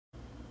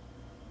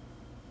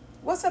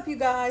What's up, you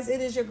guys? It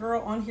is your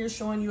girl on here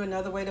showing you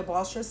another way to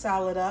boss your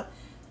salad up.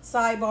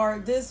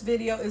 Sidebar, this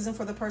video isn't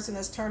for the person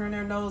that's turning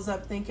their nose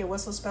up thinking,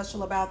 what's so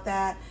special about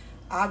that?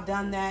 I've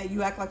done that.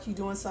 You act like you're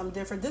doing something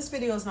different. This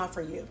video is not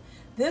for you.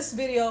 This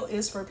video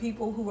is for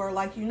people who are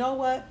like, you know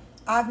what?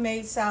 I've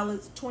made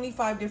salads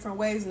 25 different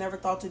ways, never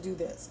thought to do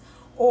this.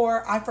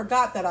 Or I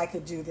forgot that I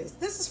could do this.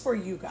 This is for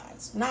you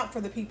guys, not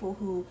for the people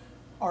who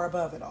are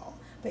above it all.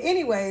 But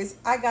anyways,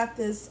 I got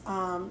this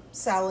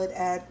salad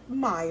at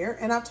Meyer,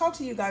 and I've talked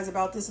to you guys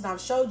about this, and I've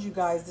showed you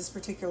guys this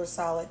particular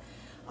salad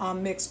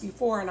mix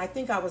before, and I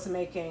think I was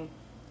making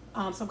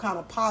some kind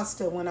of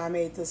pasta when I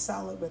made this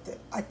salad with it.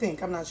 I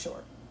think, I'm not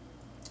sure.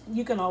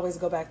 You can always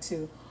go back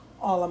to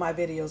all of my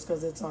videos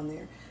because it's on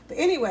there. But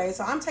anyway,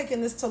 so I'm taking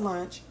this to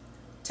lunch,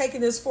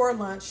 taking this for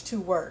lunch to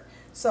work.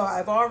 So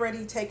I've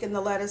already taken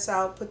the lettuce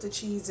out, put the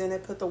cheese in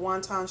it, put the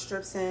wonton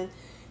strips in.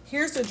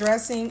 Here's the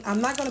dressing.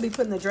 I'm not going to be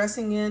putting the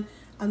dressing in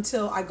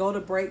until I go to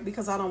break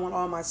because I don't want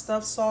all my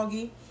stuff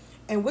soggy.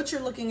 And what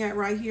you're looking at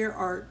right here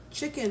are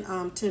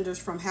chicken tenders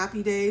from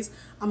Happy Days.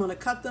 I'm going to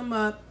cut them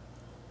up,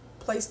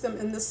 place them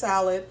in the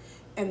salad,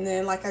 and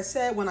then, like I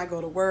said, when I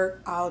go to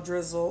work, I'll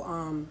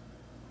drizzle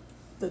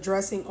the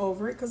dressing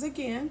over it because,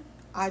 again,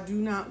 I do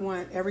not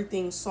want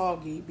everything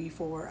soggy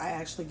before I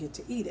actually get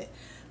to eat it.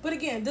 But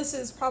again, this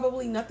is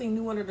probably nothing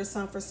new under the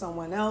sun for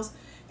someone else.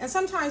 And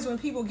sometimes when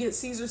people get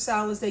Caesar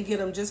salads, they get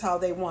them just how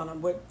they want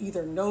them, with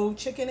either no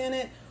chicken in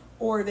it,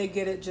 or they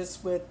get it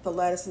just with the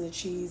lettuce and the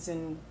cheese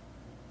and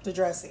the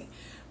dressing.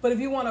 But if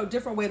you want a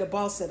different way to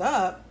boss it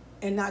up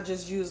and not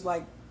just use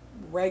like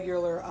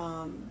regular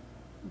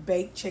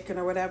baked chicken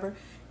or whatever,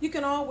 you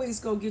can always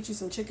go get you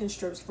some chicken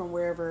strips from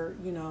wherever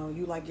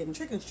you like getting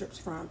chicken strips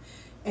from.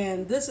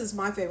 And this is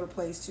my favorite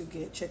place to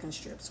get chicken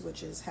strips,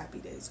 which is Happy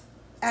Days.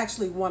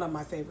 Actually, one of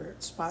my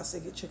favorite spots to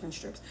get chicken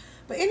strips.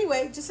 But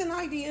anyway, just an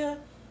idea.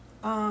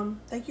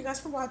 Thank you guys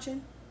for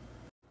watching.